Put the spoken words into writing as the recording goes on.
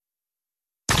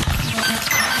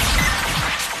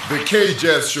The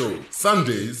K-Jazz Show,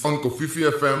 Sundays on Kofifi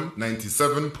FM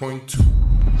 97.2.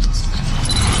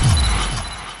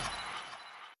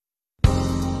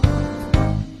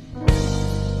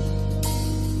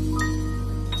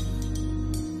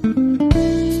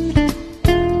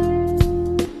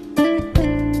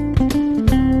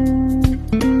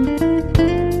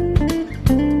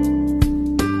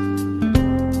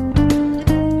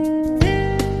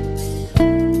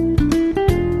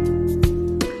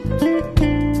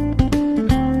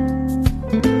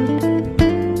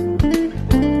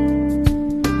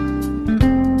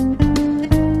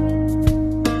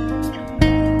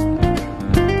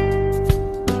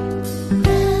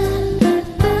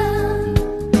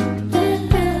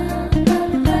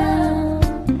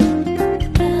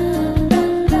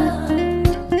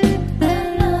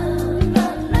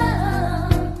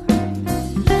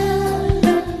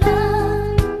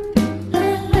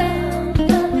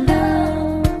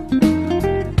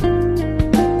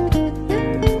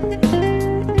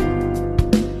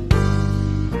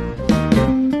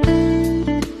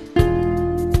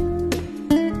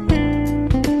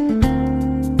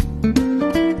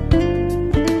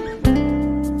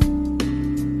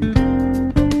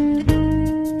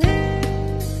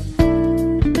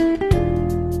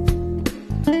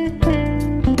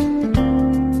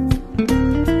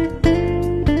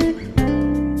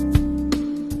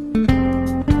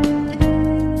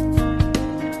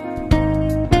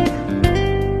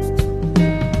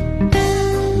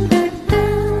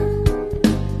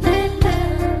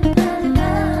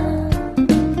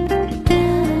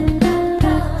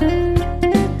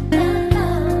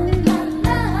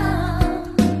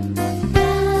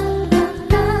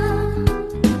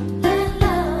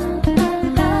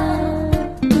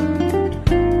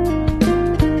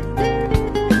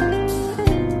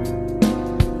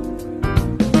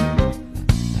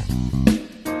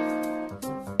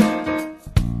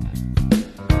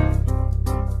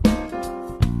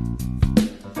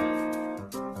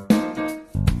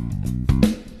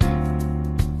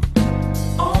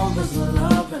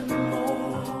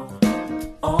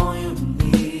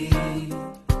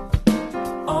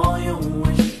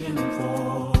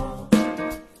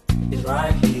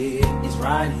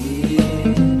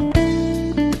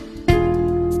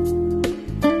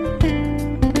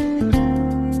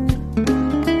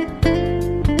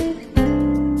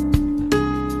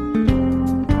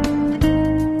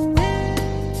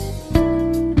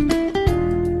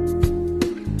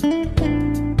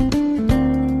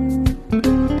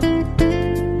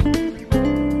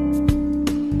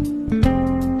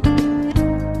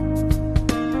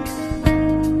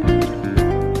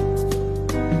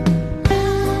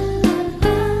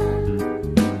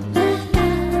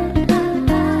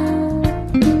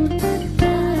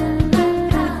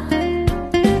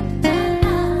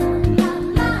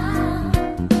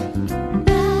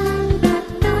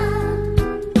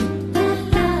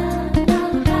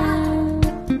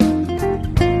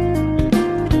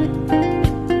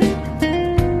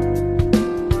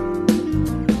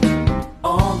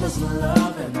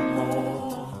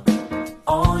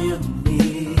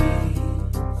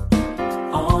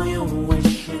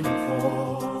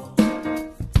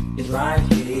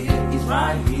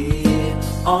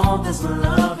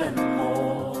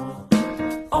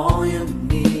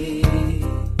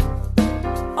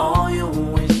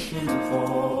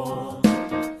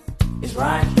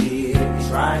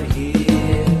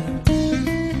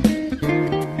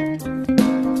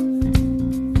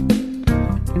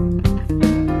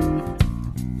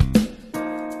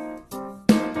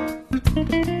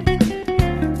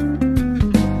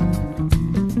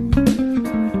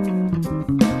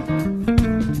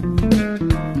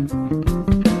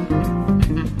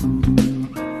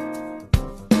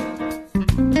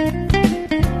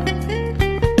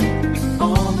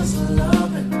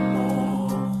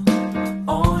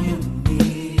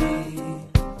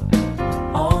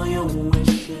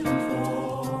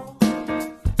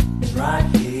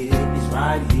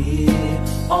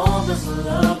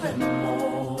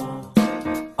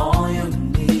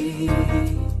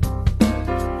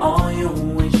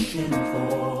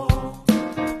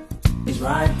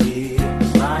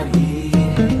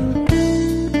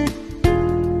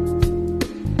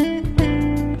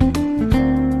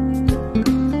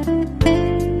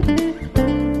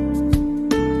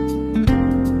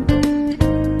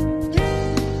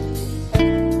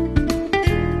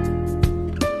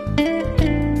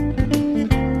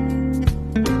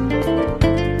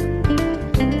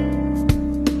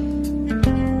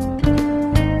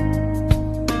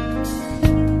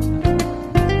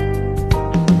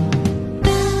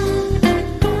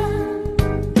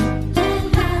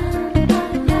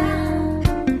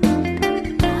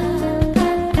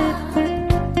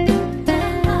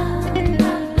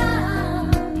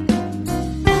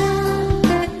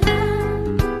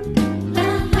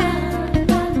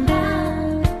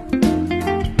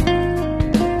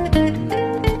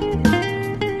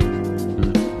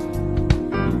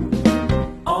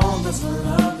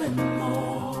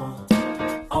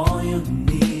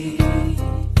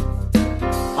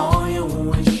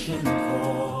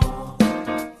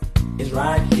 is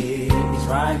right here, is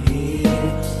right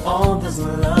here. All this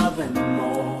love and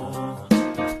more.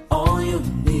 All you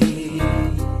need,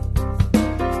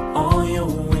 all you're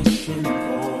wishing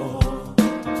for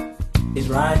is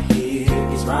right here,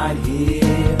 is right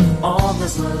here. All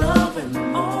this love and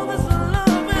more.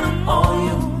 All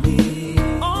you need,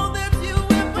 all that you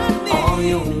ever need, all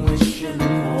you're wishing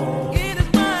for, it is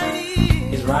right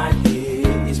here, is right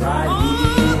here, is right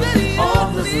here.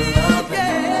 All this love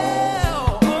and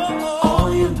more.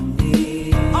 All you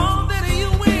need, all that you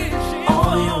wishing,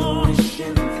 all you're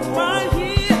wishing for, right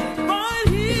here, right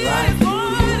here, is right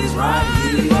here, is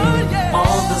right here.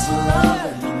 All this love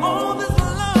and more. All this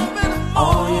love and more.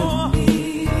 All you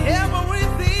need,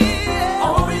 everything,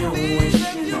 all you're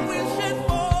wishing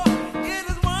for, it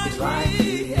is right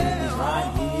here, is right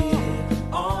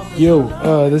here.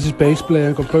 Yo, this is bass player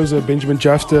and composer Benjamin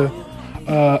Jeptha.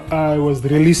 I was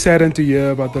really saddened to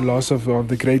hear about the loss of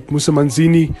the great Musa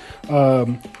Manzini.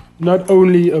 Not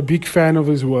only a big fan of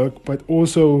his work, but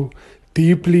also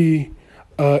deeply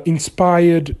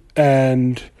inspired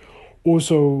and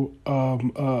also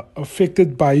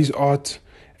affected by his art.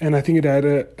 And I think it had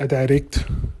a direct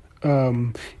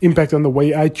impact on the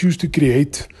way I choose to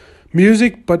create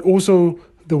music, but also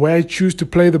the way I choose to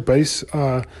play the bass.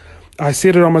 I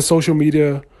said it on my social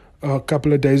media a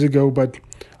couple of days ago, but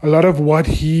a lot of what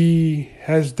he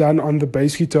has done on the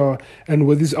bass guitar and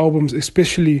with his albums,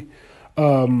 especially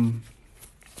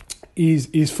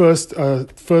his first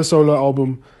solo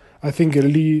album, I think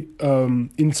really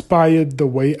inspired the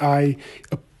way I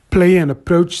play and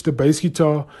approach the bass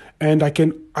guitar. And I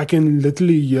can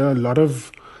literally hear a lot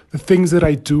of the things that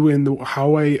I do and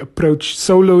how I approach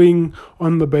soloing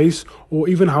on the bass, or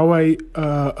even how I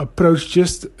approach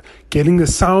just getting the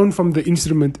sound from the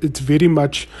instrument. It's very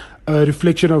much a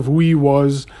reflection of who he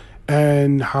was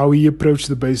and how he approached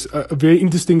the bass. A very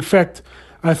interesting fact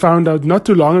I found out not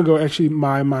too long ago, actually,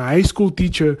 my high school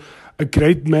teacher, a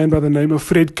great man by the name of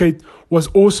Fred Kate, was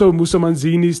also Musa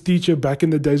Manzini's teacher back in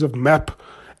the days of MAP.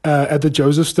 At the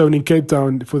Joseph Stone in Cape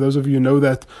Town, for those of you who know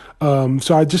that.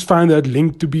 So I just find that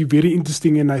link to be very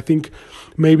interesting, and I think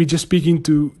maybe just speaking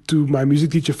to my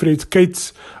music teacher Fred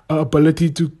Kate's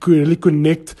ability to really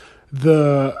connect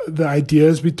the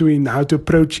ideas between how to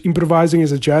approach improvising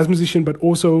as a jazz musician, but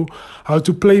also how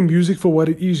to play music for what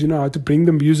it is, how to bring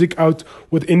the music out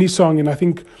with any song. And I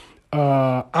think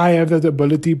I have that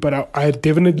ability, but I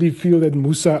definitely feel that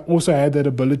Musa also had that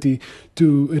ability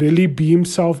to really be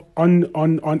himself on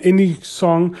any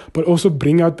song, but also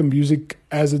bring out the music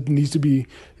as it needs to be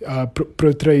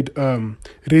portrayed.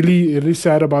 Really, really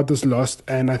sad about this loss,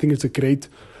 and I think it's a great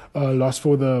loss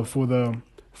for the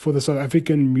South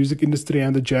African music industry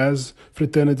and the jazz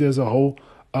fraternity as a whole.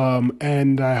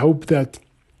 And I hope that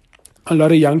a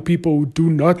lot of young people who do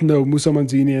not know Musa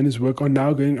Manzini and his work are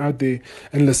now going out there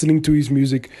and listening to his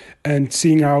music and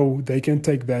seeing how they can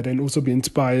take that and also be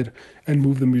inspired and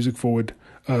move the music forward.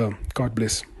 God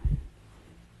bless.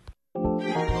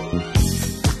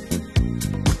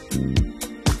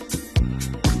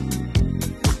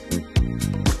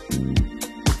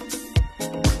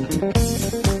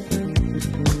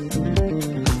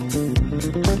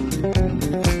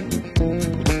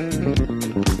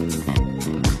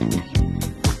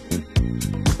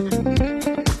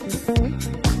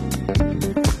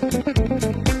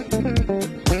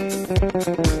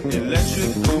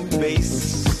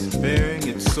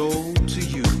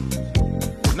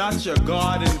 Not your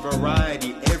garden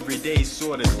variety, everyday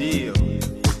sort of deal.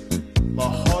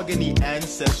 Mahogany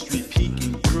ancestry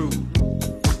peeking through.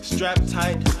 Strap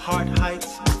tight, heart height.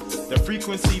 The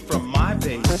frequency from my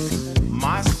bass,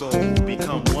 my soul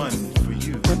become one for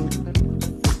you.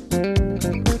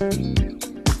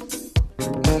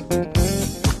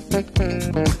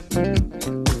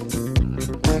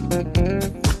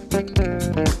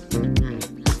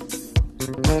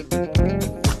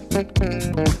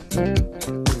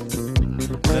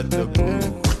 Let the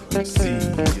groove see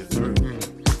you through.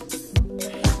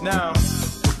 Now,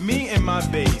 me and my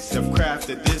bass have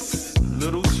crafted this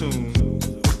little tune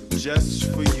just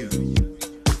for you.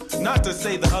 Not to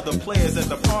say the other players at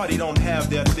the party don't have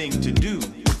their thing to do.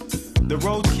 The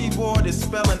Roth keyboard is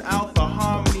spelling out the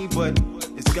harmony, but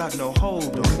it's got no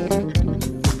hold on it.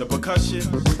 The percussion,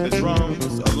 the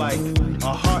drums are like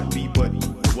a heartbeat, but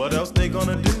what else they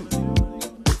gonna do?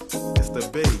 It's the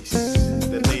bass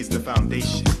that lays the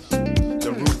foundation,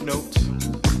 the root note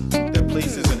that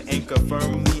places an anchor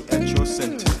firmly at your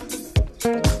center.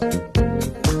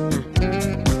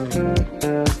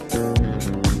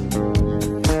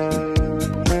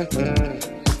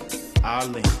 Our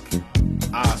link,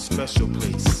 our special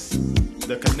place,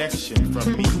 the connection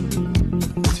from me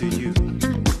to you.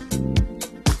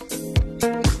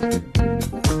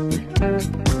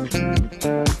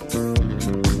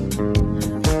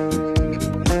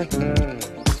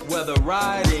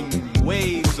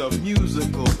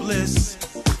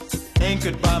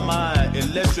 by my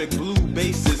electric blue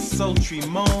bass's sultry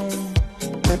moan,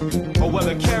 or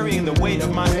whether carrying the weight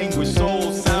of my anguished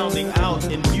soul sounding out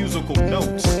in musical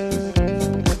notes.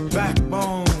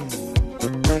 Backbone,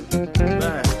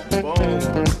 backbone.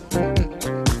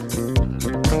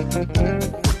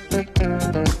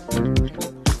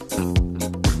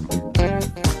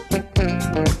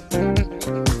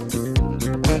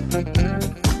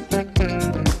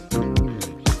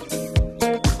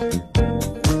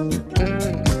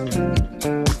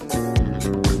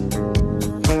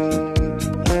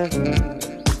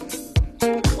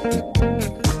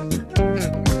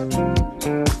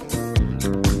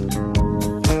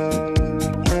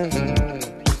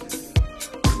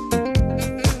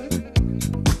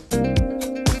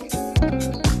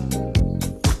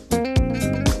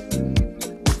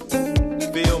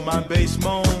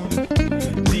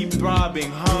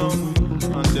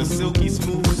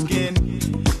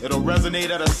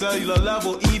 At a cellular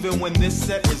level, even when this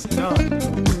set is done,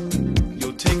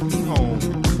 you'll take me home,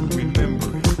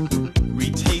 remembering,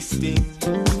 retasting,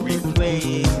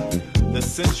 replaying the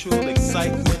sensual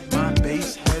excitement my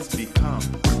bass has become.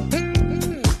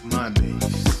 My bass.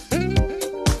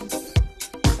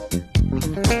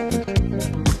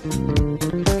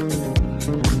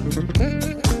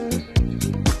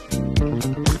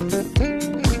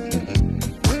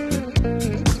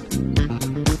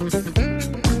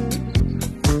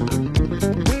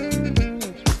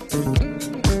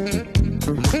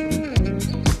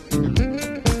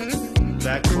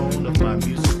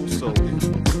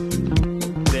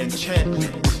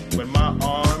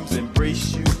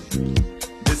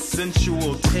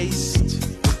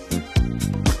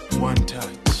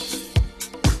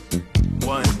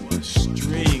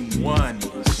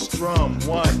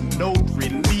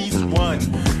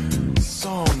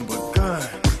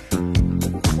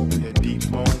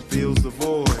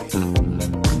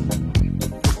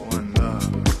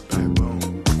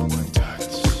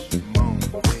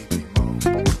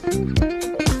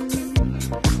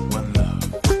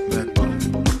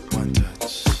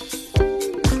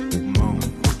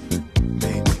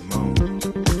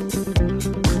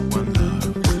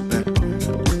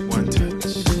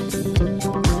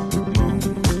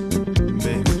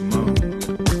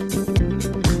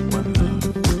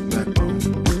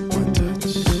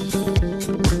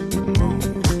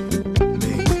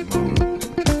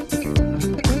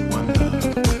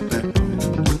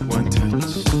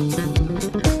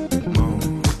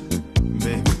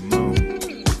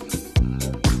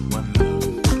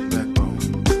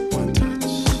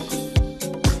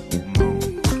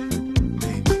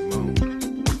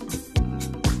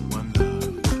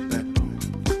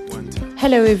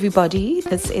 Hello everybody,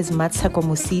 this is Mmatsheko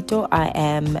Mosito. I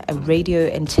am a radio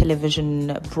and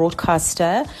television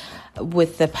broadcaster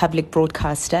with the public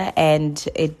broadcaster, and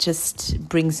it just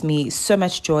brings me so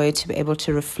much joy to be able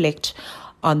to reflect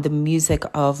on the music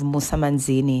of Musa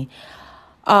Manzini.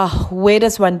 Where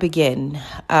does one begin?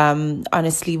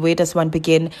 Honestly, where does one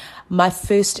begin? My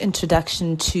first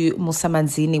introduction to Musa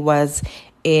Manzini was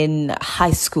in high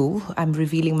school. I'm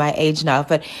revealing my age now,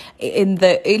 but in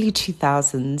the early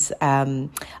 2000s,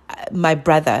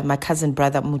 my cousin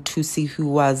brother Mutusi, who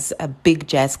was a big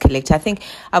jazz collector. I think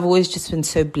I've always just been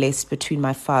so blessed between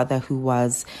my father, who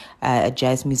was a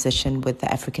jazz musician with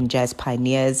the African Jazz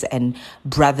Pioneers, and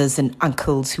brothers and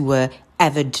uncles who were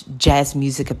avid jazz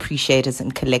music appreciators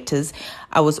and collectors.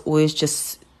 I was always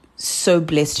just so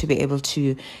blessed to be able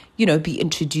to, be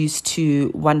introduced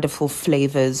to wonderful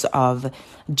flavors of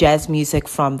jazz music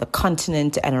from the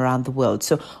continent and around the world.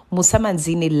 So Musa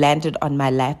Manzini landed on my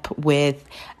lap with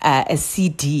a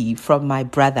CD from my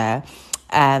brother.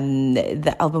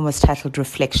 The album was titled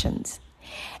Reflections.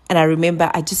 And I remember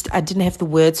I didn't have the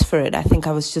words for it. I think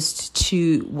I was just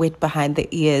too wet behind the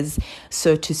ears,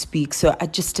 so to speak. So I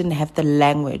just didn't have the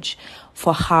language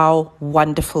for how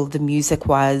wonderful the music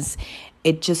was.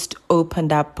 It just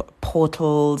opened up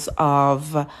portals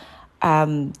of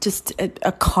just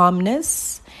a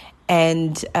calmness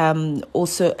and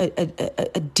also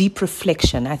a deep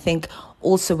reflection. I think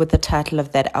also with the title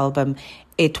of that album,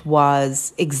 it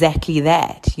was exactly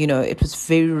that. It was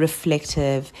very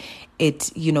reflective.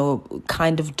 It,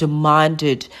 kind of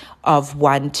demanded of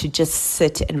one to just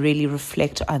sit and really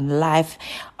reflect on life,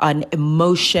 on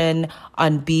emotion,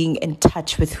 on being in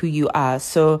touch with who you are.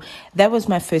 So that was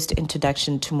my first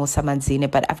introduction to Musa Manzini,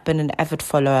 but I've been an avid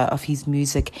follower of his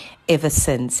music ever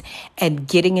since. And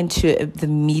getting into the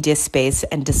media space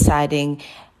and deciding,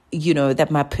 that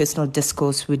my personal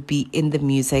discourse would be in the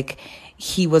music,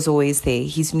 he was always there.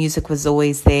 His music was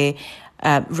always there.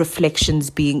 Reflections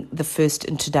being the first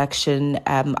introduction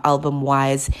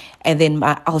album-wise. And then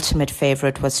my ultimate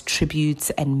favorite was Tributes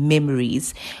and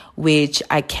Memories, which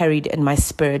I carried in my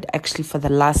spirit actually for the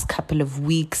last couple of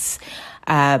weeks,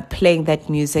 playing that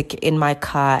music in my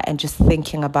car and just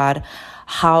thinking about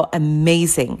how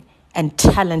amazing and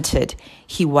talented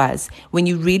he was. When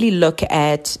you really look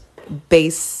at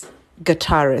bass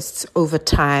guitarists over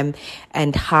time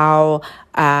and how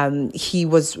he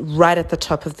was right at the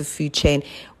top of the food chain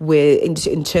where in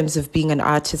terms of being an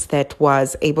artist that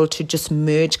was able to just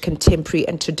merge contemporary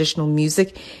and traditional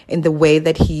music in the way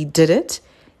that he did it.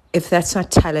 If that's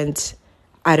not talent,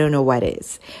 I don't know what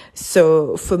is.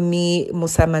 So for me,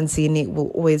 Musa Manzini will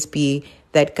always be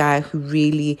that guy who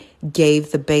really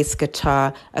gave the bass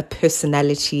guitar a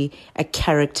personality, a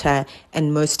character,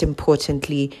 and most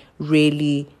importantly,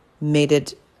 really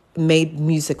made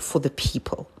music for the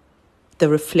people, the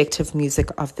reflective music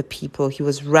of the people. He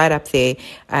was right up there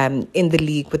in the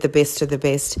league with the best of the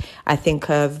best. I think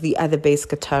of the other bass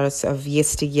guitarists of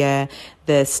yesteryear,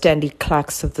 the Stanley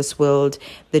Clarks of this world,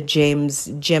 the James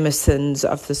Jemisons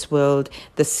of this world,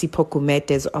 the Sipho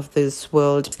Gumetes of this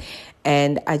world.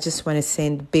 And I just want to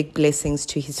send big blessings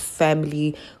to his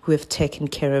family who have taken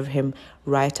care of him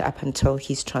right up until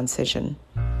his transition.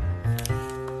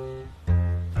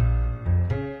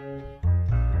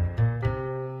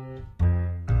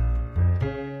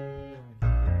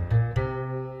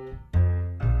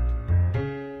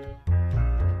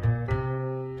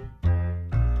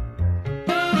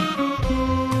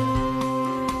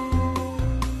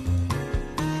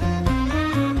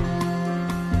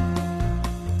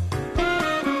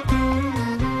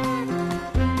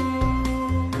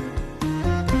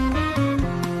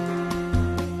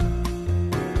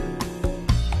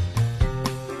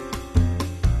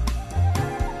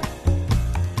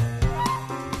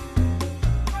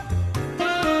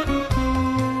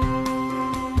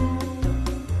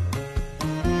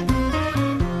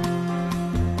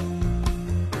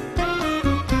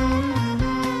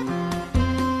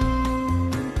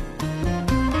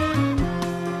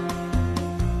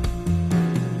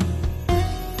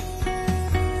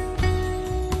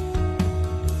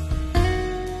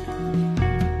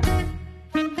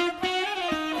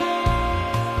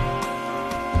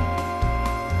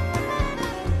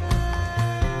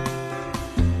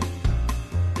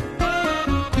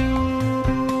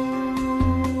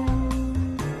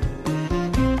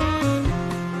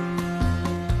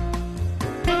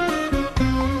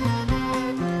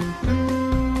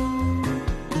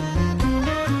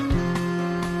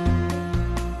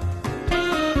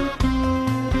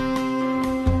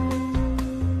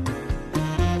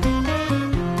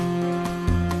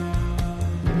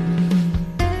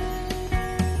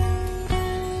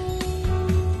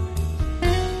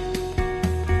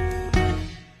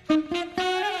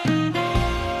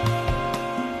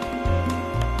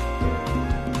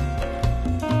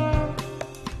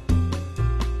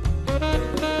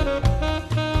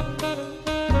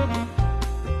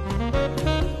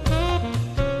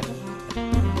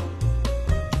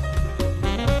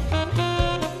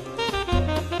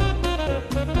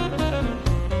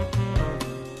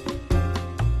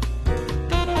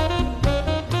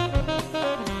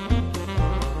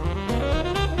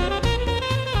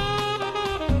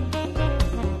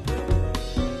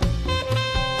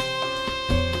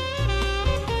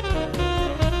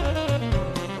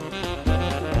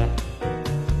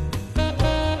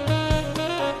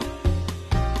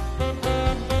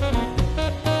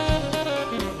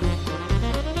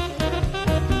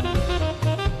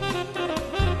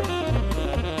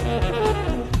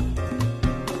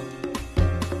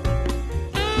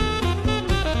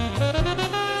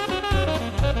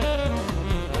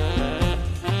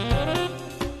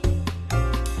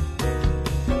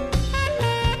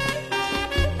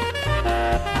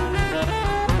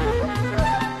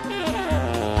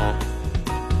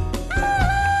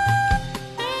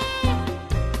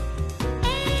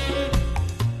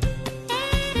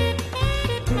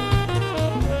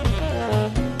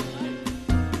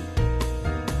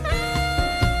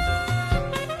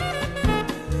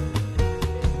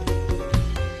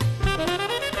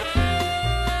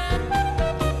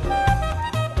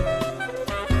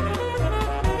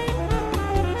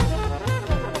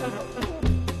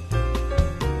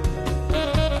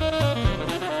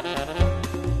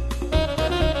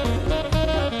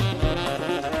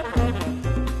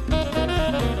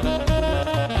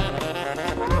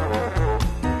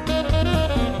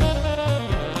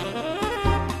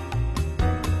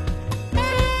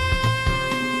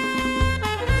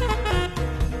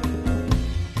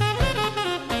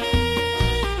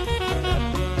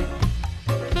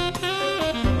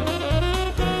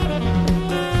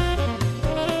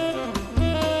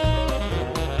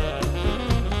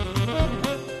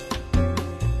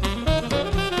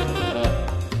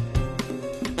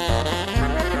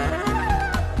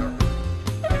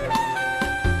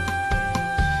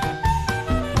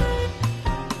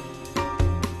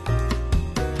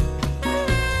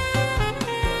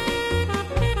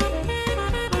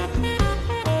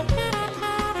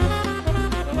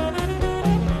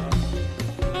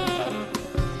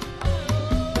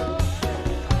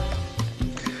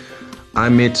 I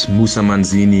met Musa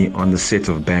Manzini on the set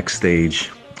of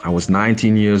Backstage. I was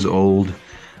 19 years old,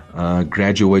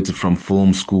 graduated from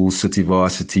film school, City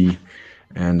Varsity,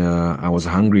 and I was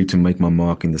hungry to make my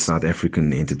mark in the South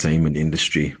African entertainment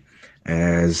industry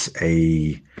as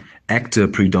a actor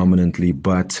predominantly,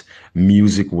 but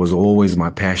music was always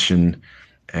my passion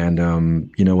and,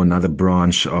 another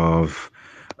branch of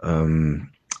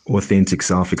authentic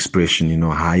self-expression,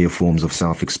 higher forms of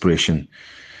self-expression.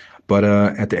 But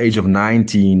at the age of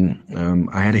 19,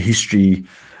 I had a history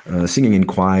singing in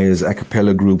choirs, a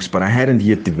cappella groups, but I hadn't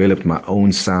yet developed my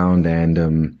own sound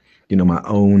and, my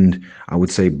own, I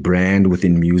would say, brand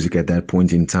within music at that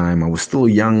point in time. I was still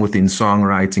young within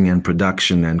songwriting and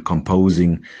production and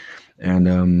composing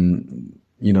and,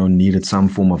 needed some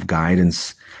form of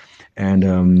guidance.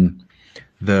 And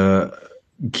the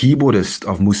keyboardist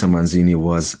of Musa Manzini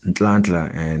was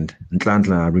Ntlantla, and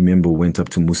Ntlantla, I remember, went up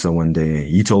to Musa one day.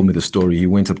 He told me the story. He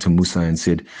went up to Musa and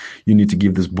said, "You need to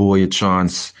give this boy a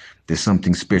chance. There's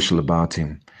something special about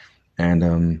him."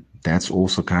 And that's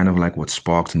also kind of like what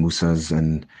sparked Musa's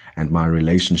and my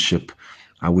relationship.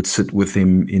 I would sit with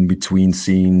him in between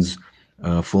scenes,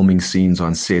 filming scenes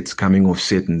on sets, coming off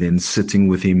set, and then sitting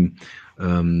with him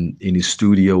in his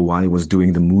studio while he was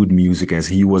doing the mood music, as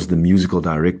he was the musical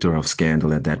director of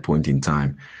Scandal at that point in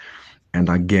time. And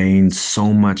I gained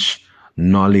so much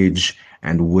knowledge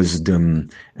and wisdom,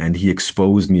 and he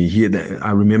exposed me.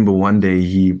 I remember one day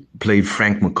he played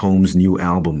Frank McComb's new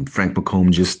album. Frank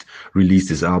McComb just released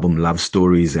his album Love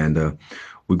Stories, and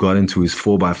we got into his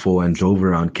 4x4 and drove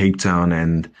around Cape Town,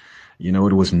 and it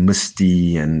was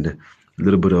misty and a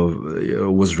little bit of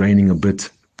it was raining a bit.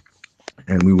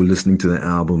 And we were listening to the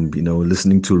album,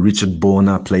 listening to Richard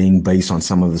Borner playing bass on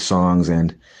some of the songs.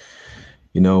 And,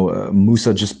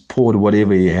 Musa just poured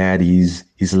whatever he had, his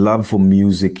love for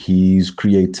music, his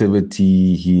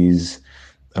creativity, his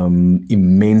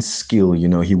immense skill.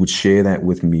 He would share that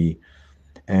with me.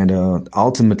 And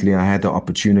ultimately, I had the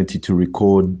opportunity to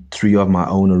record 3 of my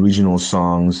own original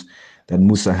songs that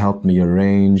Musa helped me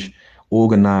arrange,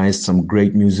 organized some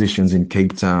great musicians in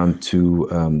Cape Town to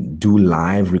do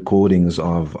live recordings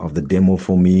of the demo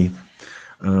for me.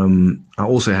 I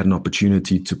also had an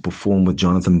opportunity to perform with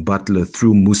Jonathan Butler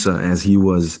through Musa, as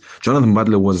Jonathan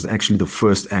Butler was actually the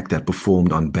first act that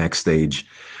performed on Backstage.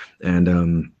 And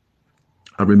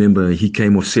I remember he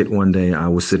came off set one day. I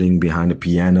was sitting behind a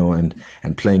piano and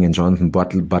playing, and Jonathan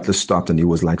Butler stopped and he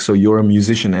was like, "So you're a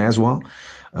musician as well?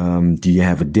 Do you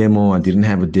have a demo?" I didn't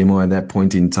have a demo at that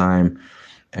point in time.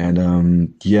 And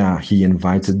he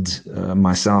invited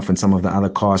myself and some of the other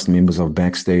cast members of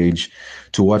Backstage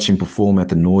to watch him perform at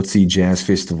the North Sea Jazz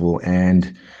Festival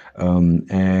and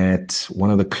at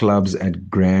one of the clubs at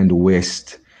Grand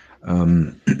West.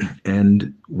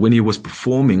 And when he was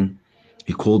performing,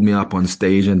 he called me up on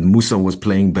stage, and Musa was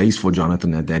playing bass for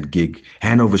Jonathan at that gig.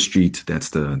 Hanover Street, that's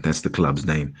the club's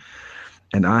name.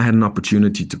 And I had an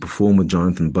opportunity to perform with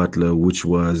Jonathan Butler, which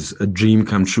was a dream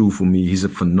come true for me. He's a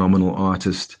phenomenal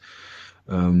artist.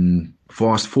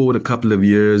 Fast forward a couple of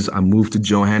years, I moved to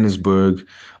Johannesburg.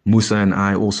 Musa and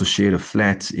I also shared a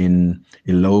flat in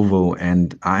Ilovo,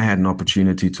 and I had an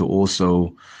opportunity to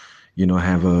also,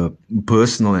 have a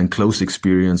personal and close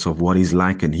experience of what he's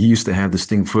like. And he used to have this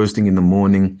thing first thing in the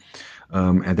morning.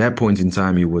 At that point in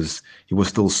time, he was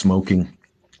still smoking.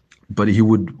 But he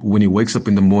would, when he wakes up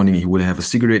in the morning, he would have a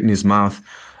cigarette in his mouth,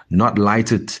 not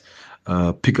light it,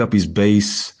 pick up his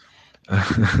bass,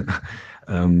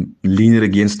 lean it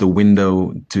against the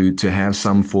window to have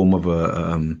some form of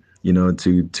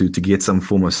to get some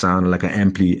form of sound, like an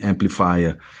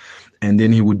amplifier. And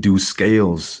then he would do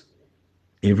scales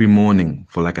every morning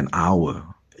for like an hour.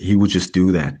 He would just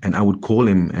do that. And I would call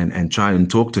him and try and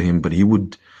talk to him, but he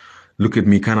would look at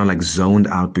me kind of like zoned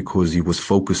out because he was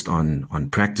focused on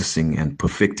practicing and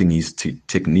perfecting his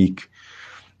technique.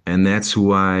 And that's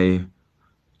who I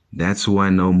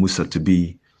know Musa to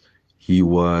be. He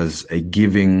was a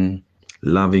giving,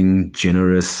 loving,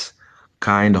 generous,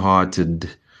 kind-hearted,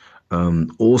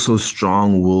 also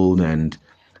strong-willed and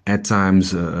at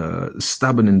times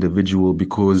stubborn individual,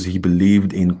 because he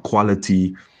believed in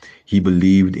quality. He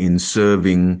believed in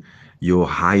serving your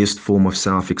highest form of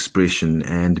self-expression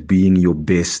and being your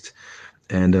best.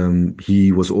 And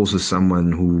he was also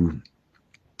someone who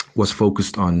was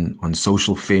focused on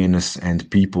social fairness and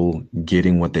people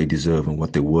getting what they deserve and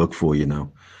what they work for,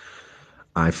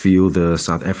 I feel the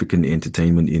South African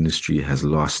entertainment industry has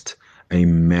lost a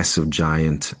massive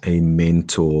giant, a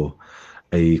mentor,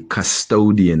 a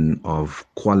custodian of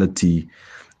quality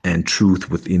and truth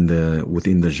within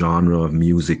the genre of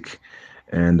music.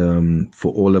 And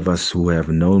for all of us who have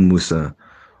known Musa,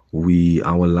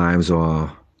 our lives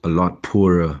are a lot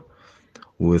poorer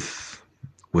with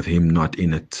him not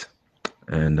in it.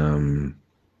 And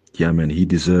yeah, man, he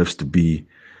deserves to be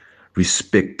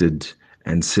respected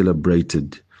and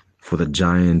celebrated for the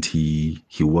giant he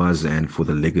was and for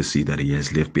the legacy that he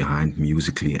has left behind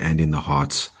musically and in the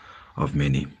hearts of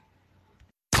many.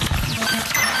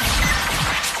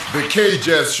 The K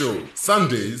Jazz Show,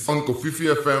 Sundays on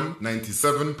Kofifi FM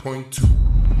 97.2.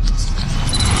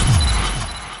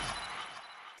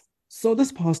 So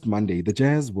this past Monday, the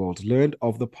jazz world learned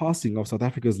of the passing of South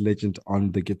Africa's legend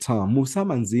on the guitar. Musa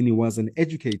Manzini was an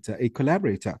educator, a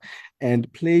collaborator,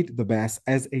 and played the bass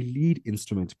as a lead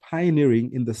instrument,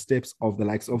 pioneering in the steps of the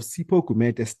likes of Sipho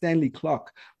Gumede, Stanley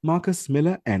Clarke, Marcus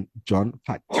Miller, and John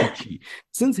Patici.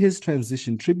 Since his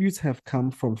transition, tributes have come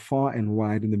from far and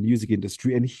wide in the music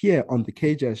industry, and here on the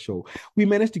K-Jazz Show, we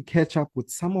managed to catch up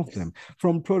with some of them,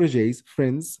 from proteges,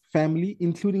 friends, family,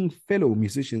 including fellow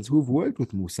musicians who've worked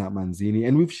with Musa Manzini.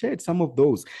 And we've shared some of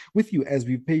those with you as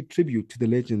we paid tribute to the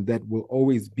legend that will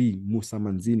always be Musa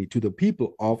Manzini to the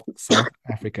people of South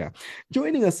Africa.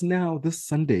 Joining us now this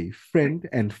Sunday, friend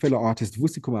and fellow artist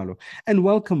Vusi Khumalo, and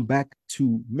welcome back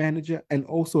to manager and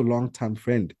also longtime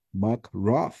friend Mark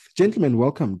Roth. Gentlemen,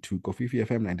 welcome to Kofifi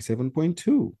FM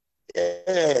 97.2.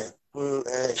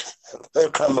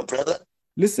 Welcome, my brother.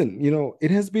 Listen, it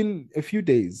has been a few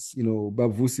days,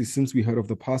 Bavusi, since we heard of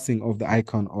the passing of the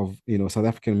icon of, South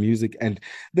African music, and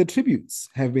the tributes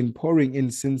have been pouring in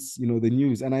since, the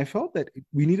news. And I felt that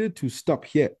we needed to stop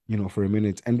here, for a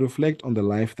minute and reflect on the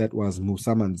life that was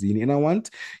Musa Manzini. And I want,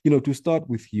 to start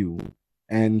with you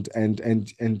and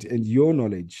your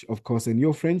knowledge, of course, and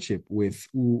your friendship with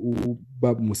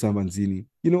Bab Musa Manzini.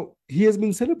 He has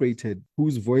been celebrated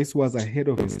whose voice was ahead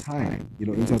of his time,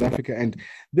 in South Africa. And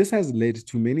this has led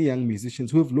to many young musicians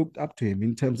who have looked up to him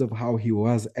in terms of how he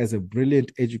was as a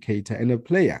brilliant educator and a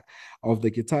player of the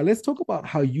guitar. Let's talk about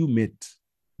how you met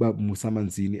Bab Musa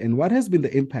Manzini and what has been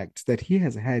the impact that he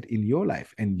has had in your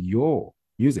life and your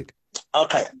music.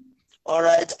 Okay. All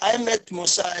right. I met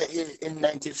Musa in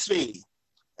 93.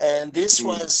 And this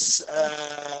was,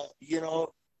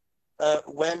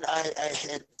 when I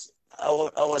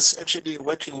was actually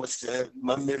working with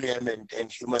Mam Miriam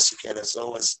and Hugh Masekela. So I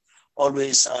was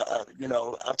always,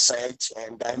 outside.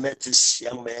 And I met this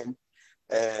young man,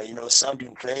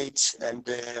 sounding great. And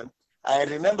I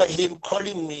remember him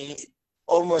calling me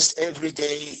almost every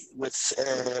day with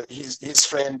his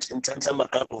friend in Tanta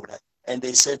Makabula. And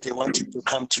they said they wanted to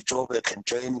come to Joburg and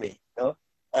join me,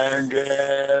 And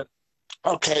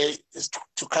okay,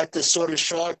 to cut the story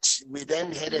short, we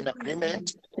then had an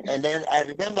agreement. And then I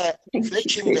remember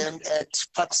fetching them at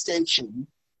Park Station,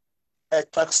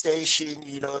 at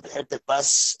the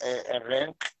bus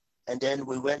rank. And then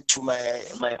we went to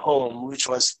my home, which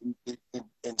was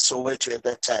in Soweto at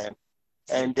that time.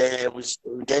 And then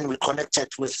we connected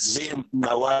with Zim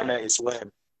Nawana as well.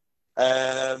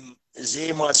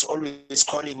 Zim was always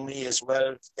calling me as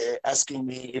well, asking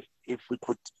me if we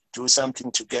could do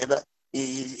something together.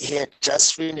 He had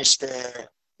just finished,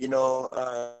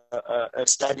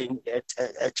 studying at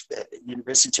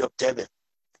University of Durban.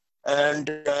 And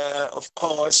of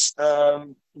course,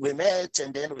 we met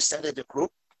and then we started a group.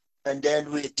 And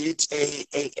then we did a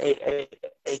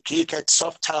gig at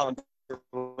Softtown. There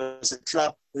was a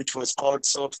club which was called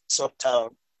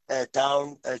Softtown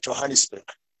down Johannesburg.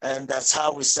 And that's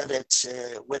how we started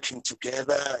working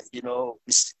together. They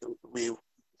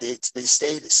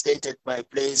stayed at my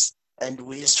place. And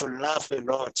we used to laugh a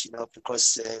lot,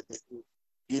 because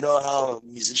how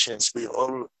musicians, we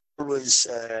always,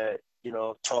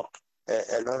 talk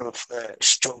a lot of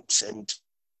jokes and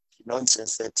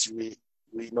nonsense that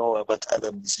we know about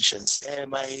other musicians.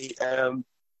 And my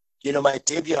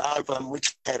debut album,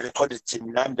 which I recorded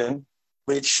in London,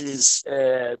 which is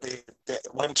the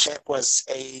one track was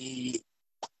a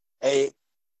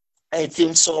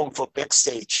theme song for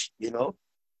Backstage,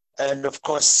 And of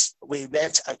course, we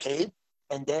met again,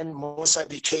 and then Musa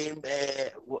became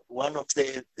one of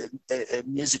the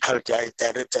musical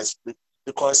directors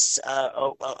because I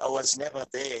was never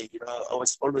there. I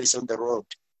was always on the road.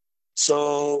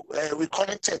 So we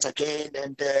connected again,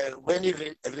 and when he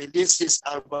released his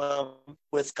album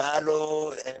with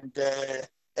Carlo, and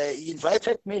he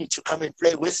invited me to come and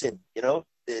play with him,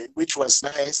 which was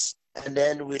nice. And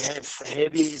then we have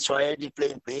Heavy Swahili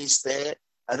playing bass there.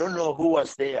 I don't know who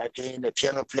was there again, the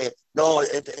piano player. No,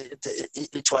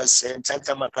 it was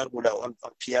Tanta Makagula on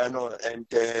piano and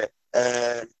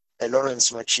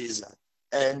Lawrence Machiza.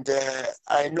 And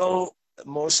I know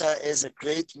Musa is a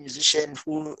great musician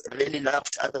who really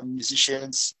loved other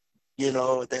musicians,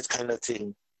 that kind of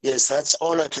thing. Yes, that's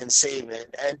all I can say, man.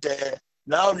 And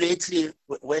now lately,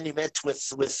 when he met with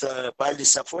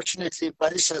Balisa, fortunately,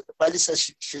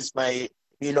 Balisa, she's my,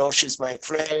 she's my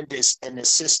friend and a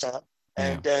sister,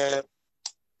 and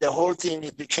the whole thing,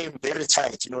 it became very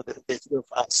tight, the three of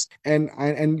us. And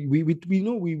we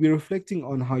know we're reflecting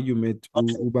on how you met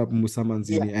Ubab Musa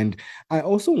Manzini, and I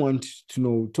also want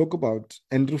to talk about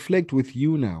and reflect with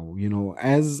you now,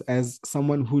 as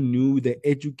someone who knew the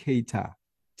educator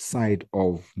side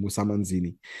of Musa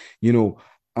Manzini,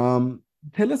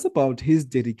 tell us about his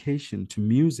dedication to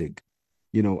music,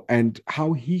 and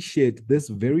how he shared this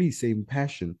very same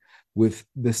passion with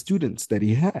the students that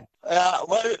he had.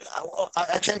 Well,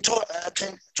 I can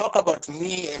talk about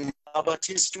me and about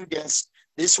his students.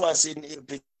 This was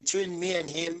between me and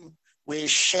him. We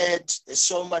shared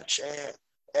so much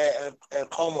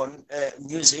common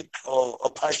music or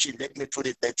passion. Let me put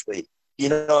it that way.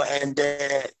 And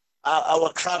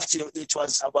our craft, it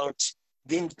was about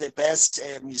being the best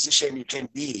musician you can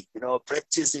be.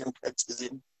 Practicing,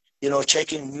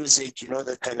 checking music,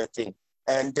 that kind of thing.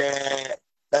 And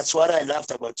that's what I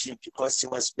loved about him, because he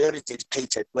was very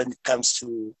dedicated when it comes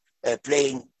to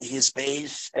playing his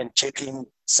bass and checking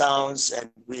sounds. And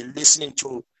we're listening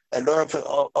to a lot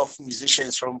of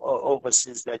musicians from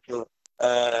overseas, like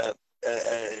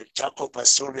Jaco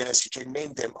Pastorius, you can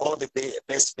name them, all the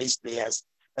best bass players.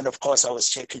 And of course, I was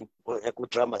checking good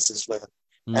drummers as well.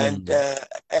 And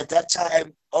at that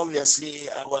time, obviously,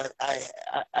 I was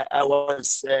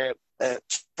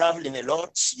traveling a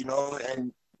lot,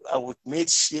 and I would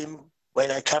meet him when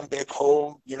I come back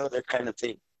home, that kind of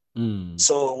thing.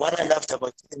 So what I loved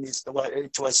about him is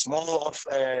it was more of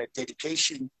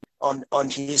dedication on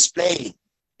his playing,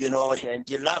 and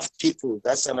he loved people.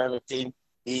 That's another thing.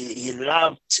 He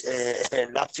loved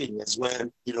laughing as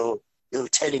well,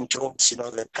 telling jokes,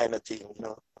 that kind of thing,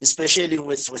 especially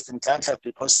with Ntanta,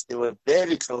 because they were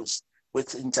very close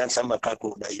with Ntanta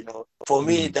Makakula, For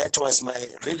me, that was my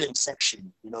rhythm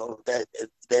section, that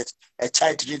a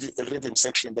tight rhythm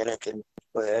section that I can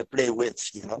play with,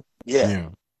 Yeah.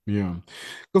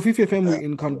 Kofifi FM, we're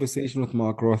in conversation with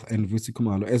Mark Roth and Vusi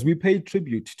Khumalo as we pay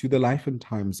tribute to the life and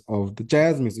times of the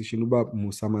jazz musician Ubab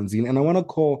Musa Manzini. And I want to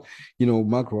call,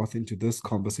 Mark Roth into this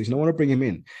conversation. I want to bring him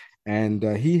in. And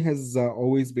he has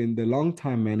always been the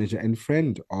longtime manager and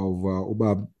friend of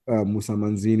Ubab Musa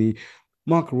Manzini.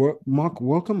 Mark,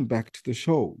 welcome back to the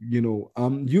show.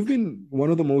 You've been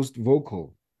one of the most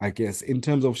vocal, I guess, in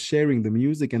terms of sharing the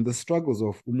music and the struggles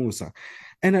of Umusa.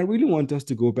 And I really want us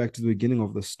to go back to the beginning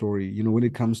of the story, when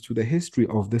it comes to the history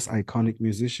of this iconic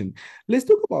musician. Let's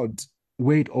talk about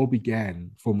where it all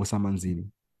began for Musa Manzini.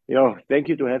 Yeah, thank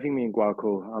you for having me,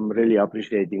 Gwako. I'm really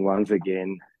appreciating once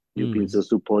again. You've been so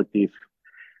supportive.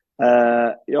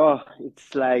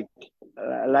 It's like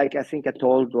I think I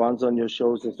told once on your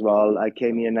shows as well. I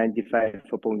came here in 95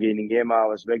 for Pongeni Ngema. I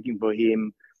was working for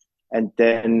him. And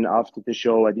then after the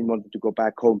show, I didn't want to go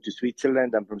back home to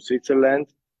Switzerland. I'm from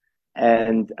Switzerland.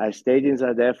 And I stayed in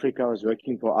South Africa. I was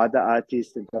working for other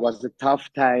artists. And there was a tough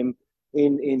time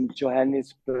in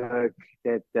Johannesburg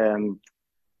that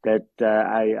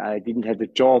I didn't have a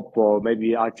job, or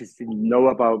maybe artists didn't know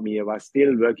about me. I was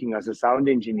still working as a sound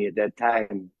engineer at that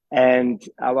time. And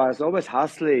I was always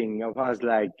hustling. I was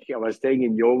staying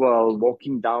in Yeovil,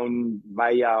 walking down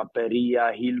via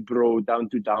Peria, Hillbrow, down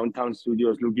to downtown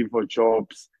studios, looking for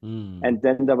jobs. And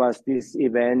then there was this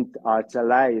event, Arts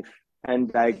Alive.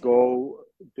 And I go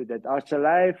to that Arts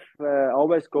Alive,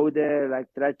 always go there,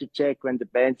 try to check when the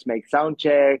bands make sound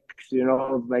checks,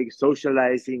 make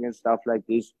socializing and stuff like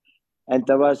this. And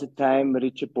there was a time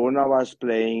Richard Bona was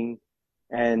playing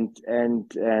and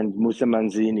Musa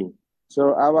Manzini.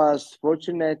 So I was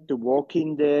fortunate to walk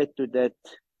in there to that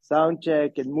sound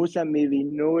check, and Musa and me, we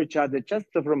know each other just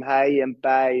from high and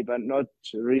by, but not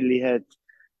really had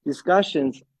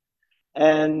discussions.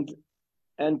 And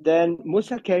then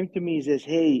Musa came to me and says,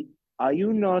 "Hey, are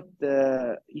you not,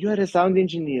 you are a sound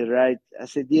engineer, right?" I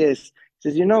said, "Yes."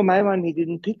 He says, "My one, he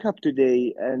didn't pick up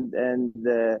today, and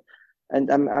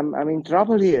I'm in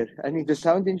trouble here. I need a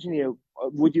sound engineer.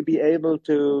 Would you be able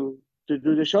to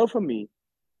do the show for me?"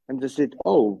 And I said,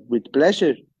 "Oh, with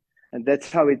pleasure." And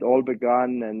that's how it all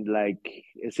began. And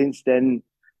since then,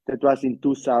 that was in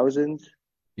 2000.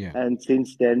 Yeah. And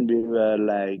since then, we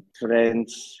were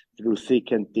friends through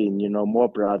thick and thin, more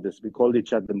brothers. We called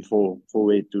each other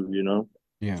four-way too,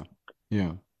 Yeah.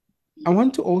 I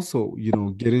want to also,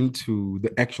 get into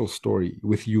the actual story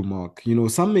with you, Mark.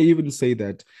 Some may even say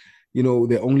that,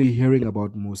 they're only hearing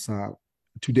about Musa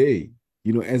today,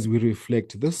 as we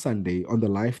reflect this Sunday on the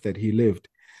life that he lived.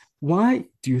 Why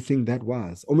do you think that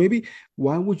was? Or maybe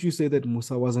why would you say that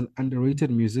Musa was an underrated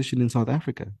musician in South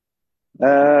Africa?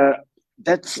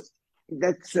 That's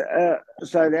that's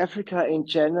South Africa in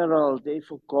general. They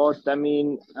forgot.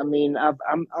 I'm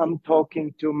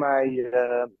talking to my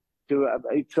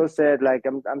it's so sad. Like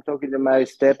I'm talking to my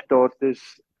stepdaughters,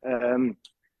 who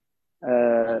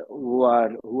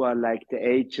are like the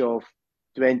age of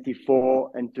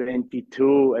 24 and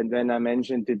 22, and when I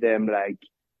mentioned to them like,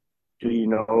 do you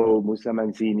know Musa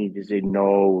Manzini? They say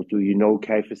no. Do you know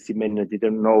Kaifa Simena? They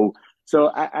don't know.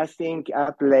 So I think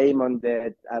I blame on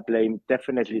that. I blame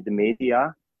definitely the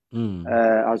media,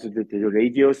 also the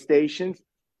radio stations.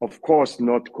 Of course,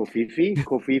 not Kofifi.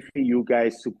 Kofifi, you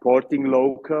guys supporting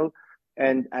local,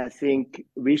 and I think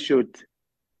we should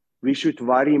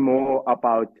worry more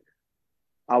about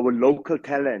our local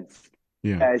talents.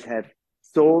 You guys have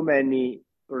so many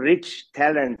rich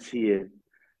talents here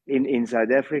in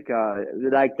South Africa.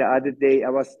 Like the other day, I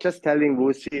was just telling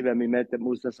Vusi when we met at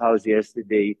Musa's house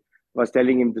yesterday, I was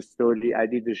telling him the story. I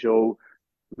did a show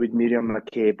with Miriam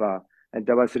Makeba, and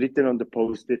there was written on the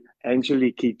poster,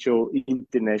 Angelique Kidjo,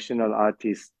 international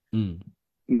artist.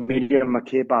 Miriam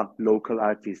Makeba, local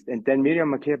artist. And then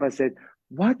Miriam Makeba said,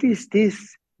 what is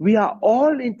this? We are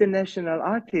all international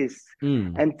artists.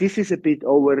 And this is a bit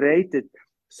overrated.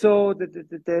 So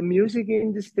the music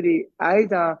industry,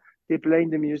 either they play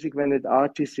the music when an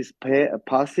artist is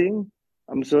passing,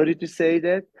 I'm sorry to say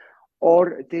that,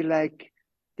 or they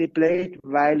play it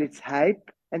while it's hype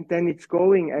and then it's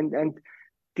going. And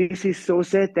this is so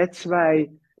sad. That's why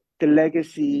the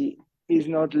legacy is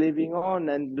not living on.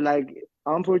 And like,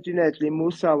 unfortunately,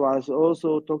 Musa was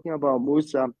also talking about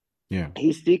Musa.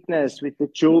 His sickness with the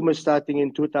tumor starting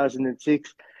in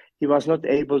 2006, he was not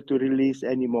able to release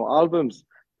any more albums.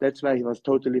 That's why he was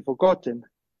totally forgotten,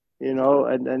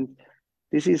 and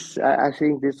this is, I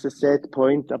think this is a sad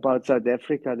point about South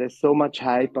Africa. There's so much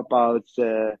hype about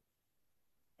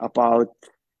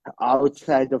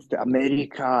outside of the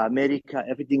America,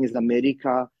 everything is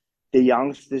America. The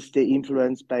youngsters, they're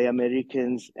influenced by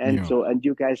Americans. And and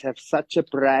you guys have such a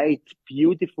bright,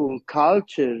 beautiful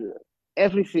culture,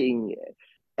 everything,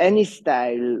 any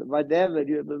style, whatever.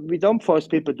 We don't force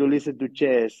people to listen to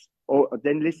jazz or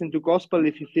then listen to gospel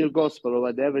if you feel gospel or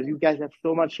whatever. You guys have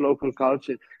so much local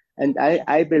culture. And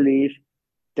I believe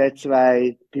that's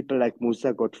why people like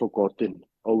Musa got forgotten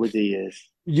over the years.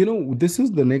 This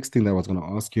is the next thing that I was going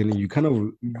to ask you, and you kind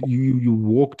of you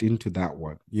walked into that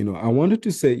one. I wanted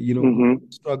to say,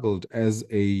 struggled as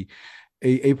a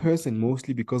person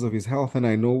mostly because of his health, and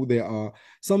I know there are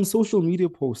some social media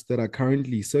posts that are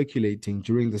currently circulating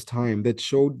during this time that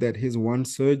showed that his one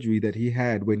surgery that he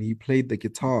had when he played the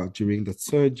guitar during the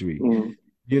surgery.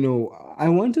 I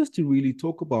want us to really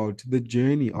talk about the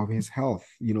journey of his health,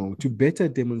 to better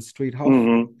demonstrate how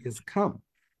far he has come.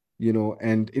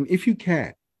 And if you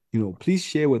can, please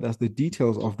share with us the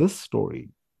details of this story,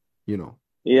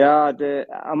 Yeah,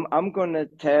 I'm gonna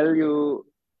tell you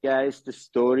guys the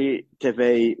story the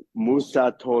way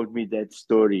Musa told me that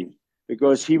story,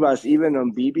 because he was even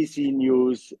on BBC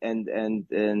News and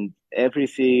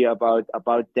everything about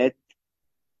that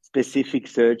specific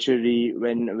surgery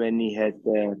when he had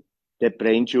the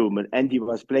brain tumor, and he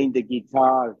was playing the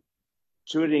guitar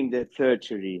during the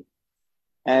surgery.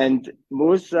 And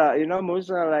Musa,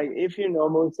 Musa, like, if you know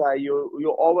Musa,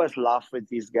 you always laugh with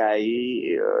this guy.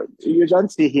 You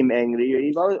don't see him angry.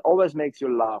 He always makes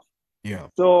you laugh. Yeah.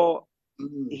 So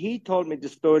he told me the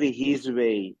story his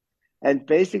way. And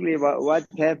basically what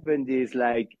happened is,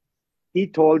 like, he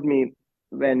told me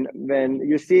when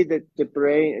you see that the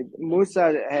brain,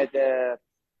 Musa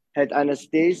had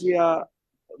anesthesia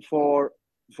for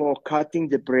cutting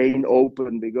the brain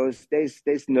open, because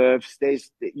there's nerves,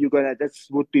 that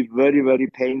would be very, very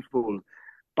painful.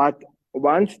 But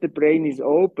once the brain is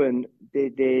open,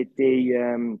 they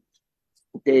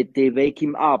wake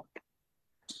him up,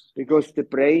 because the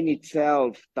brain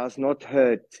itself does not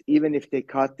hurt. Even if they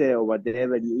cut there or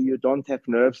whatever, you don't have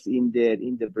nerves in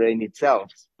the brain itself.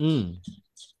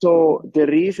 So the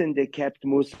reason they kept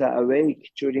Musa awake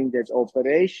during that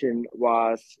operation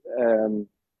was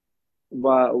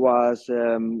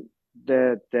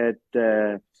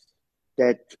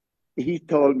that he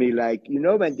told me, like,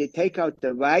 when they take out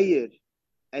the wire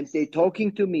and they're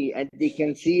talking to me and they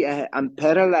can see I'm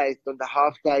paralyzed on the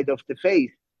half side of the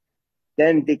face,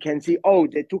 then they can see, oh,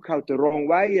 they took out the wrong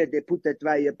wire, they put that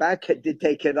wire back and they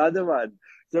take another one.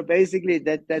 So basically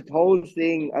that whole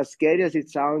thing, as scary as it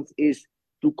sounds, is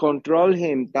to control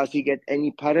him. Does he get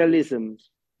any paralysis?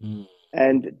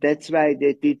 And that's why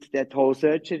they did that whole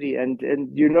surgery. And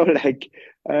like,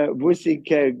 Vusi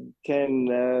can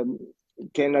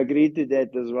agree to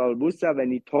that as well. Musa,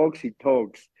 when he talks.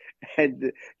 And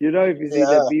if you see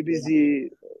the BBC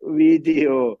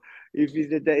video,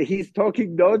 if he's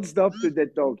talking non-stop to the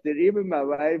dog. Then even my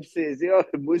wife says, "Oh,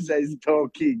 Musa is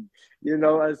talking,"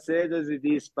 as sad as it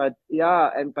is. But yeah,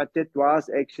 but that was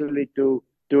actually to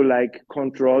like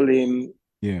control him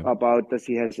about does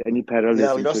he has any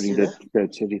Yeah, we paralysis lost during you there.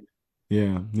 that surgery.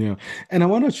 Yeah. And I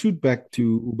want to shoot back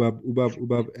to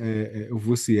Ubab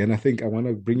Vusi, and I think I want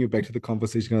to bring you back to the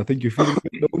conversation. I think you're feeling a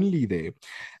bit lonely there.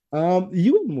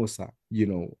 You and Musa,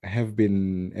 have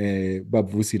been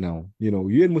Babusi now.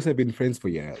 You and Musa have been friends for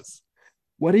years.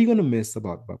 What are you gonna miss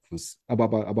about Babus?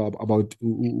 About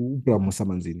Musa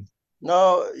Manzini?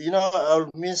 No, I'll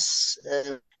miss.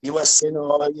 He was,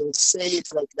 you say it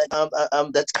like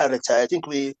I'm that character. I think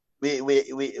we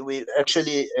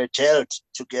actually gelled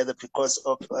together because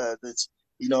of this,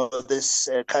 this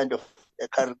kind of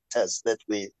characters that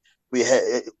we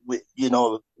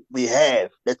have.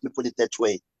 Let me put it that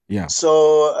way. Yeah.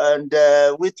 So, and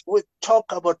we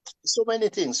talk about so many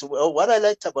things. Well, what I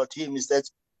liked about him is that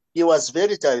he was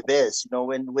very diverse.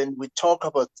 When we talk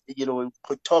about, we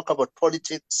could talk about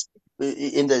politics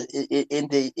in the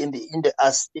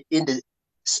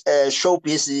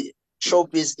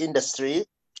showbiz industry,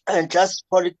 and just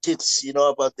politics,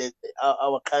 about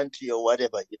our country or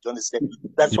whatever. You understand?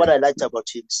 That's what I liked about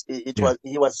him.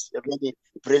 He was really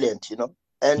brilliant,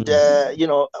 and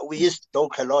we used to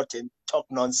talk a lot and talk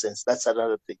nonsense. That's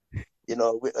another thing,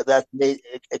 that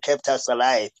kept us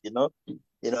alive,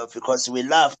 because we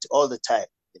laughed all the time,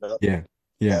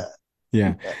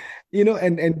 Yeah.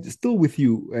 And still with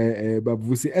you,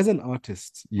 Babusi, as an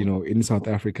artist, in South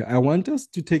Africa, I want us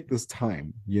to take this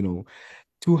time,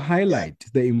 to highlight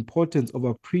the importance of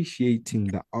appreciating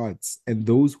the arts and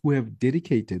those who have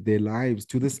dedicated their lives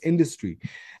to this industry,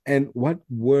 and what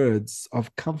words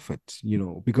of comfort,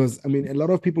 because I mean, a lot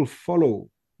of people follow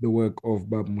the work of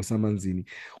Bab Musa Manzini.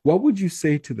 What would you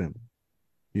say to them,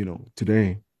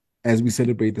 today, as we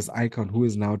celebrate this icon who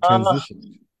is now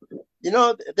transitioned?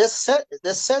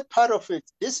 The sad part of it,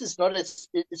 it's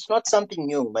not something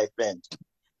new, my friend.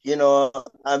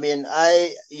 I mean,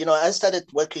 I started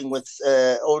working with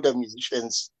older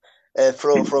musicians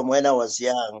from when I was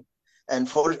young, and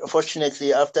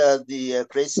fortunately, after the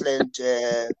Graceland,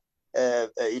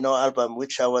 album,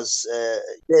 which I was,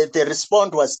 the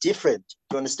response was different.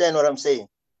 Do you understand what I'm saying?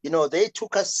 They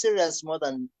took us serious more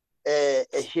than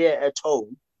here at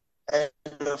home, and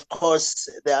of course,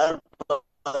 the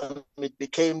album, it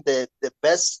became the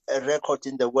best record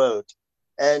in the world,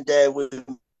 and we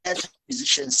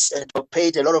musicians and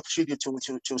paid a lot of tribute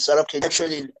to South Africa.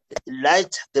 Actually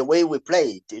liked the way we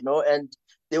played, and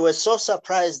they were so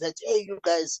surprised that, hey, you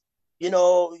guys,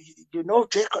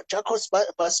 Jacob's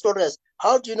Pastorius.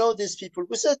 How do you know these people?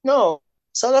 We said, no,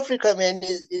 South Africa, man,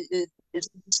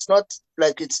 it's not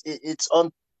like it's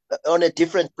on a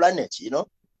different planet,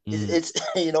 It's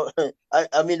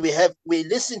I mean, we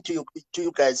listen to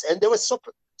you guys, and they were so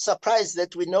surprised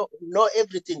that we know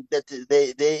everything that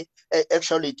they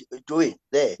actually doing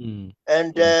there.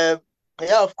 And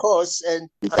yeah, of course. And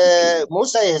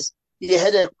Musa he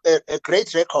had a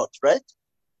great record, right?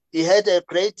 He had a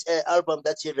great album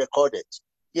that he recorded.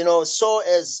 So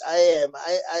as I am,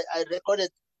 I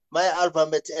recorded my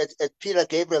album at Peter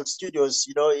Gabriel Studios,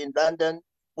 in London,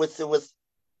 with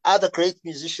other great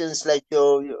musicians like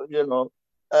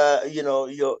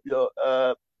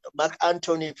Mark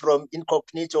Anthony from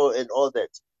Incognito and all that.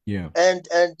 Yeah. And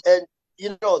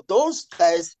those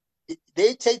guys,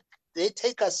 they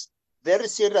take us very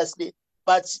seriously.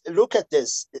 But look at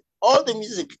this, all the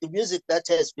music that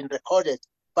has been recorded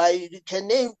by, you can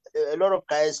name a lot of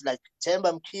guys like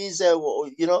Themba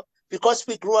Mkhize, because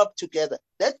we grew up together.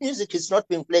 That music is not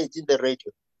being played in the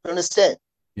radio. You understand?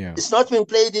 Yeah. It's not being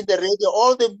played in the radio.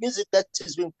 All the music that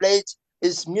is being played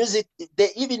is music. They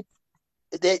even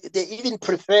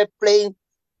prefer playing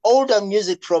older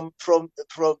music from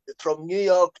New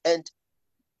York, and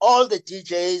all the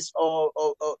DJs or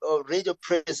radio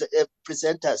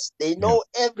presenters. They know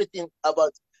everything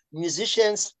about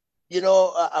musicians,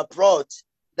 abroad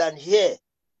than here.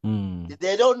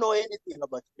 They don't know anything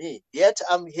about me. Yet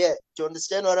I'm here. Do you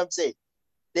understand what I'm saying?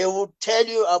 They will tell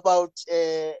you about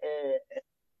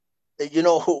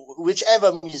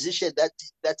whichever musician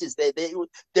that is there.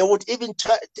 They would even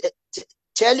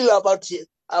tell you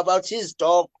about his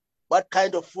dog, what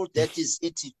kind of food that is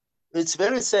eating. It's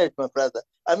very sad, my brother.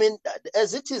 I mean,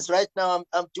 as it is right now,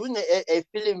 I'm doing a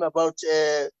film about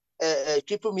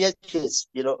Kipu Miekes.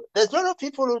 There's a lot of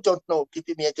people who don't know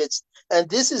Kipu Miekes, and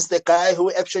this is the guy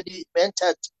who actually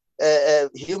mentored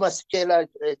Huma Sikela,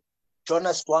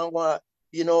 Jonas Gwangwa,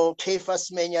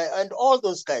 Kefas Menya, and all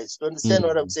those guys. You understand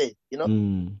what I'm saying?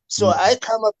 So I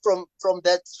come up from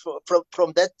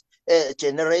that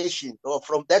generation or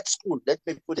from that school. Let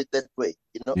me put it that way.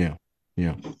 Yeah.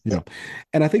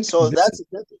 And I think so. That's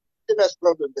the biggest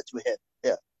problem that we have.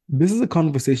 Yeah. This is a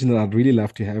conversation that I'd really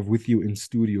love to have with you in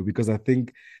studio, because I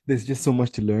think there's just so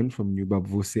much to learn from you,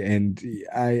 Vusi, and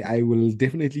I will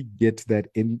definitely get that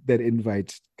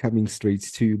invite coming straight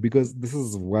to you, because this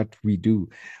is what we do.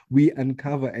 We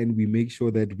uncover and we make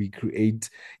sure that we create,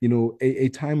 a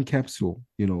time capsule,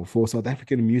 for South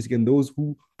African music, and those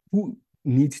who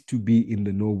need to be in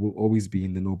the know will always be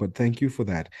in the know. But thank you for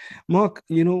that. Mark,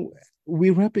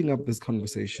 we're wrapping up this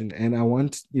conversation, and I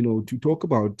want, to talk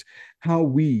about how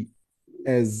we,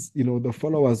 as the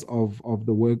followers of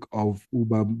the work of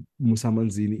Musa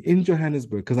Manzini in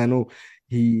Johannesburg, because I know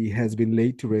he has been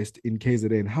laid to rest in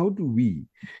KZN. How do we,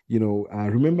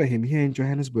 remember him here in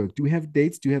Johannesburg? Do we have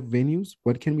dates? Do you have venues?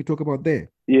 What can we talk about there?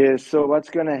 Yeah, so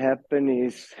what's going to happen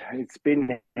is it's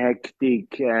been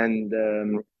hectic, and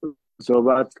so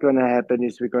what's going to happen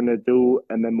is we're going to do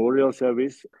a memorial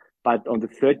service, but on the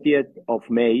 30th of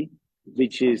May,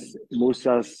 which is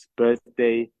Musa's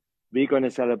birthday, we're going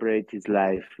to celebrate his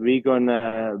life. We're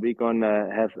gonna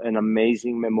have an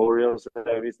amazing memorial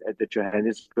service at the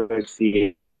Johannesburg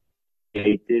Theatre,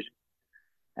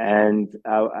 and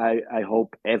I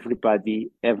hope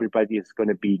everybody is going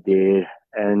to be there,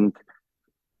 and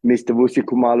Mr. Vusi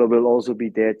Khumalo will also be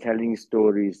there telling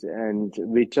stories, and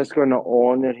we're just going to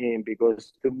honor him,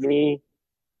 because to me,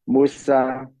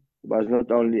 Musa was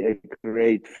not only a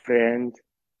great friend,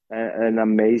 an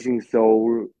amazing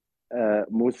soul.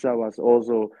 Musa was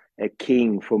also a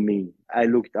king for me. I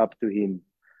looked up to him,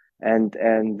 and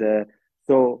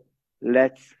so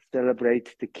let's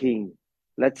celebrate the king.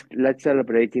 Let's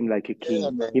celebrate him like a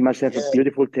king. He must have a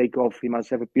beautiful takeoff. He must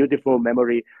have a beautiful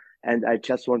memory. And I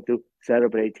just want to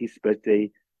celebrate his birthday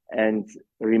and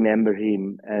remember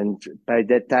him. And by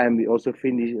that time, we also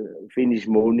finish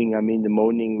mourning. I mean, the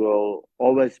mourning will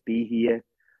always be here.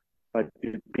 But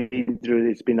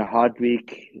it's been a hard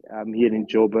week. I'm here in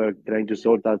Joburg trying to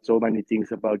sort out so many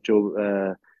things about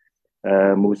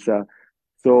Musa.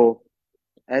 So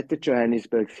at the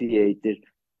Johannesburg Theatre,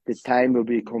 the time will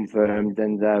be confirmed,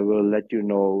 and I will let you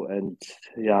know. And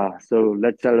so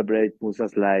let's celebrate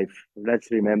Musa's life.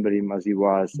 Let's remember him as he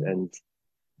was. And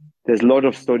there's a lot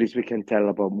of stories we can tell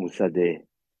about Musa there.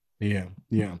 Yeah.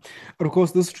 But of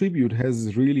course, this tribute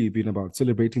has really been about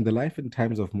celebrating the life and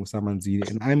times of Musa Manzini.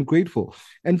 And I'm grateful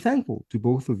and thankful to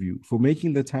both of you for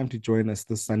making the time to join us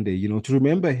this Sunday, to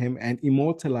remember him and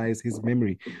immortalize his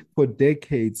memory for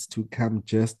decades to come,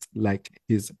 just like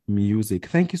his music.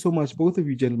 Thank you so much, both of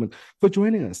you gentlemen, for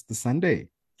joining us this Sunday.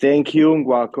 Thank you,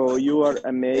 Ngwako. You are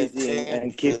amazing,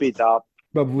 and keep it up.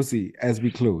 Vusi, as we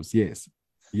close, yes.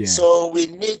 Yeah. So we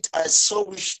need,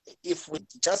 if we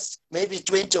just maybe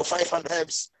 20 or 500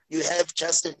 times, you have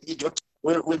just an idiot.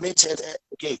 We'll meet at a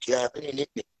gig. Yeah,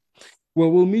 well,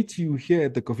 we'll meet you here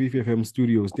at the Kofifi FM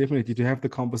studios, definitely, to have the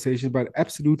conversation, but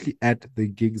absolutely at the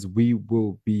gigs, we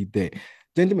will be there.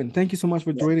 Gentlemen, thank you so much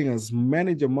for joining us.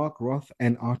 Manager Mark Roth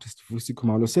and artist Vusi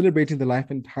Khumalo, celebrating the life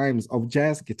and times of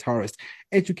jazz guitarist,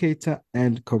 educator,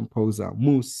 and composer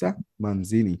Musa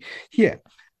Manzini, here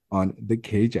on the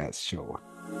K-Jazz Show.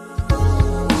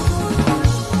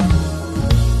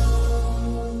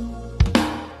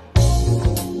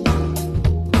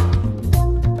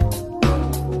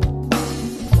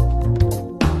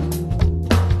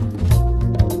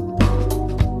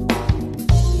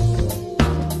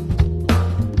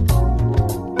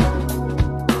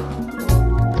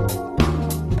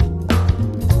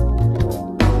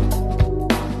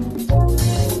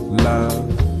 Love,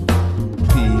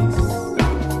 peace,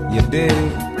 you dig?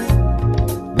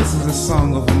 This is a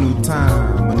song of a new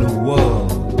time, a new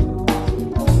world.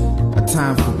 A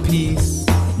time for peace,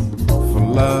 for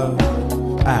love,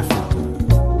 Africa,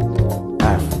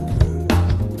 Africa.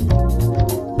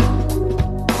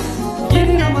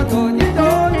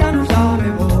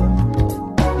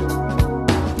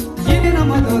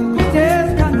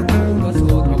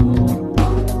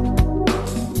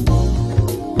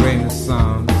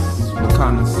 Renaissance,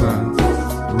 reconnaissance,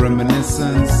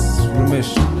 reminiscence,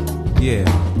 remission. Yeah,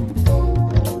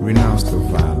 renounce the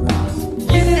violence.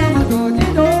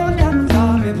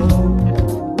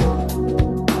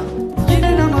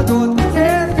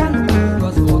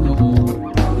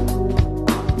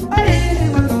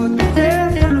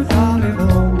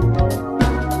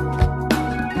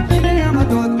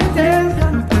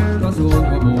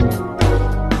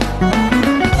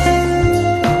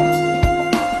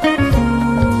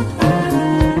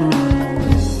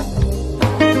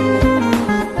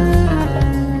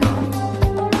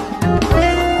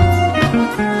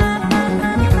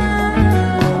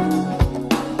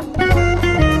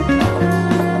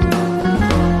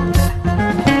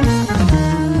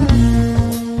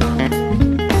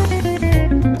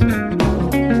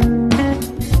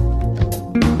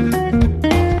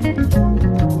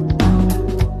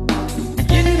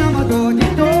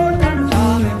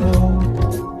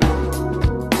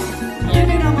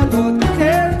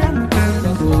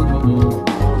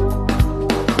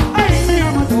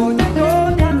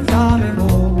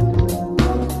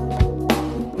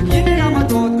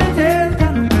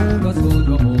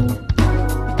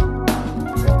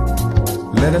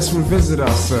 let's revisit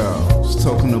ourselves,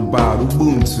 talking about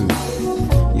Ubuntu.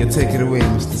 You take it away,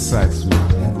 Mr. Saxman.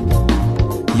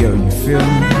 Yo, you feel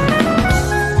me?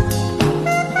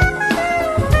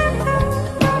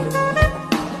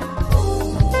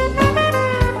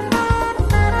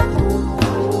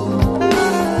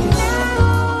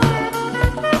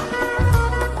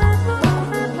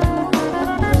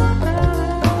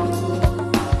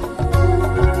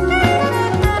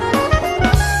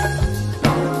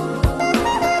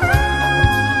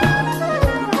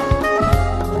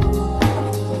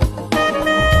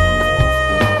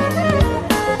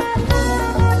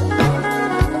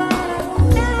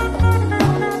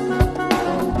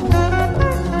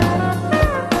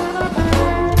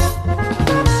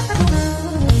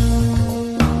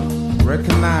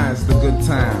 Recognize the good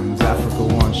times Africa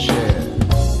once shared,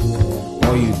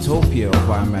 or utopia of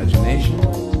our imagination.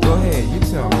 Go ahead, you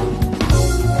tell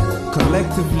me.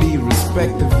 Collectively,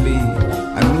 respectively,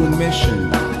 a new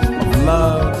mission of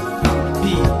love,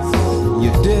 peace,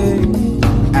 you dig?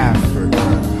 Africa.